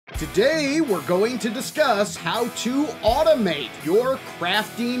Today, we're going to discuss how to automate your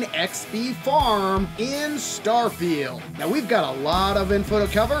crafting XP farm in Starfield. Now, we've got a lot of info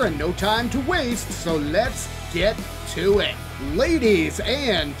to cover and no time to waste, so let's get to it. Ladies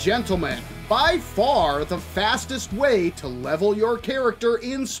and gentlemen, by far the fastest way to level your character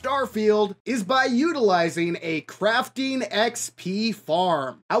in Starfield is by utilizing a crafting XP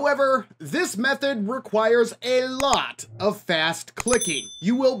farm. However, this method requires a lot of fast clicking.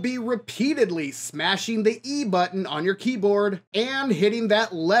 You will be repeatedly smashing the E button on your keyboard and hitting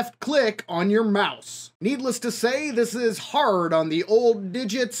that left click on your mouse. Needless to say, this is hard on the old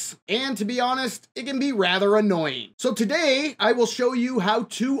digits, and to be honest, it can be rather annoying. So today, I will show you how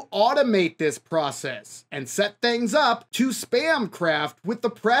to automate this process and set things up to spam craft with the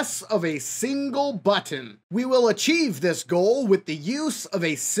press of a single button. We will achieve this goal with the use of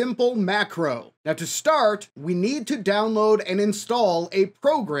a simple macro. Now, to start, we need to download and install a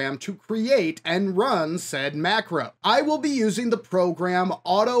program to create and run said macro. I will be using the program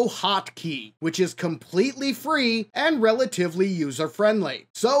AutoHotkey, which is completely free and relatively user-friendly.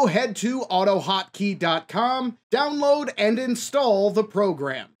 So head to autohotkey.com, download and install the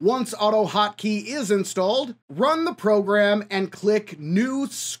program. Once AutoHotkey is installed, run the program and click New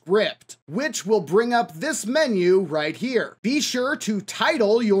Script, which will bring up this menu right here. Be sure to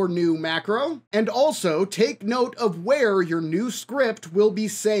title your new macro, and also take note of where your new script will be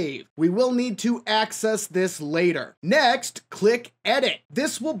saved. We will need to access this later. Next, click Edit.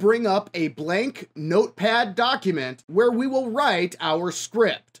 This will bring up a blank notepad document where we will write our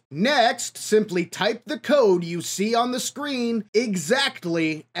script. Next, simply type the code you see on the screen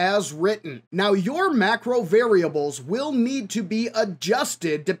exactly as written. Now, your macro variables will need to be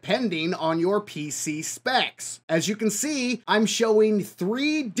adjusted depending on your PC specs. As you can see, I'm showing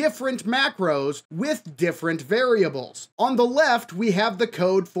 3 different macros with different variables. On the left, we have the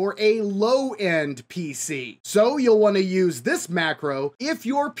code for a low-end PC. So you'll want to use this macro if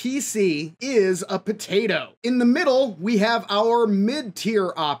your PC is a potato. In the middle, we have our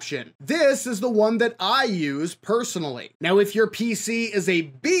mid-tier option. This is the one that I use personally. Now, if your PC is a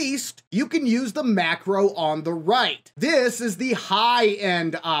beast, you can use the macro on the right. This is the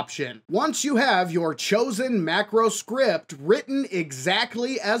high-end option. Once you have your chosen macro script written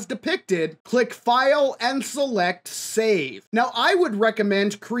exactly as depicted, click File and select Save. Now, I would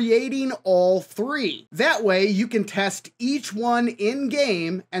recommend creating all 3. That way, you can test each one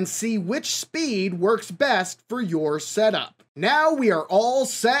in-game and see which speed works best for your setup. Now we are all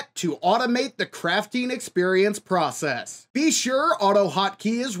set to automate the crafting experience process. Be sure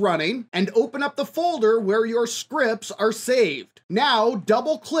AutoHotkey is running and open up the folder where your scripts are saved. Now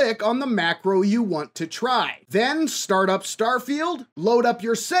double click on the macro you want to try. Then start up Starfield, load up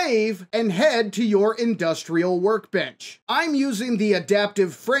your save, and head to your industrial workbench. I'm using the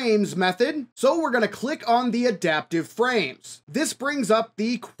adaptive frames method, so we're going to click on the adaptive frames. This brings up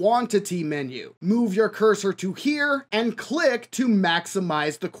the quantity menu. Move your cursor to here and click to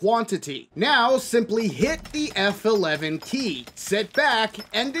maximize the quantity. Now simply hit the F11 key. Sit back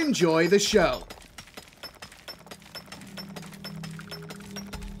and enjoy the show.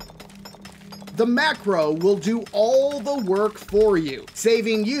 The macro will do all the work for you,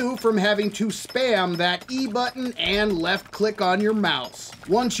 saving you from having to spam that E button and left click on your mouse.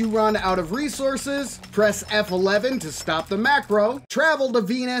 Once you run out of resources, press F11 to stop the macro, travel to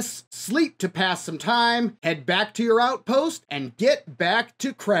Venus, sleep to pass some time, head back to your outpost, and get back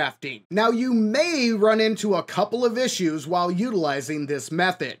to crafting. Now, you may run into a couple of issues while utilizing this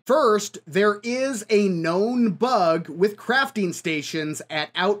method. First, there is a known bug with crafting stations at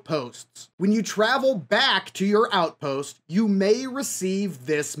outposts. When you travel back to your outpost, you may receive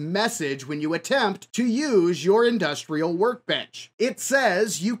this message when you attempt to use your industrial workbench. It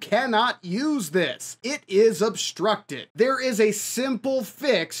says you cannot use this. It is obstructed. There is a simple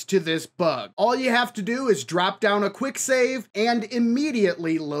fix to this bug. All you have to do is drop down a quick save and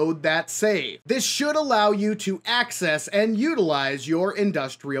immediately load that save. This should allow you to access and utilize your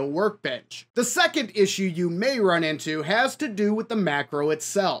industrial workbench. The second issue you may run into has to do with the macro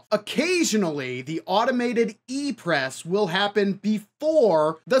itself. Occasionally, the automated E-press will happen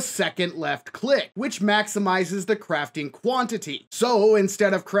before the second left click, which maximizes the crafting quantity. So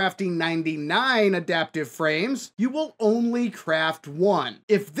instead of crafting 99 adaptive frames, you will only craft 1.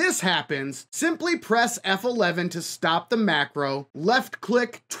 If this happens, simply press F11 to stop the macro, left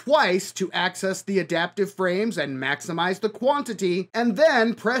click twice to access the adaptive frames and maximize the quantity, and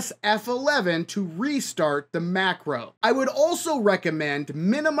then press F11 to restart the macro. I would also recommend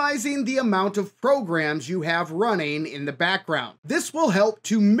minimizing the amount of programs you have running in the background. This This will help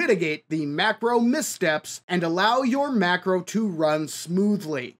to mitigate the macro missteps and allow your macro to run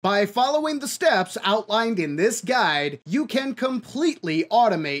smoothly. By following the steps outlined in this guide, you can completely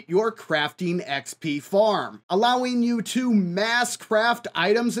automate your crafting XP farm, allowing you to mass craft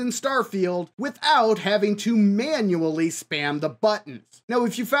items in Starfield without having to manually spam the buttons. Now,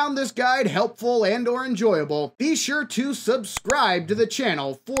 if you found this guide helpful and or enjoyable, be sure to subscribe to the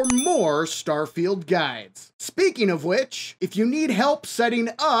channel for more Starfield guides. Speaking of which, if you need help setting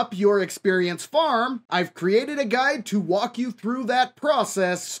up your experience farm, I've created a guide to walk you through that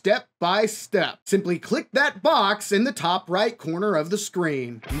process step by step. Simply click that box in the top right corner of the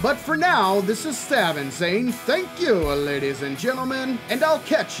screen. But for now, this is Savin saying thank you, ladies and gentlemen, and I'll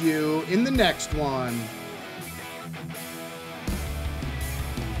catch you in the next one.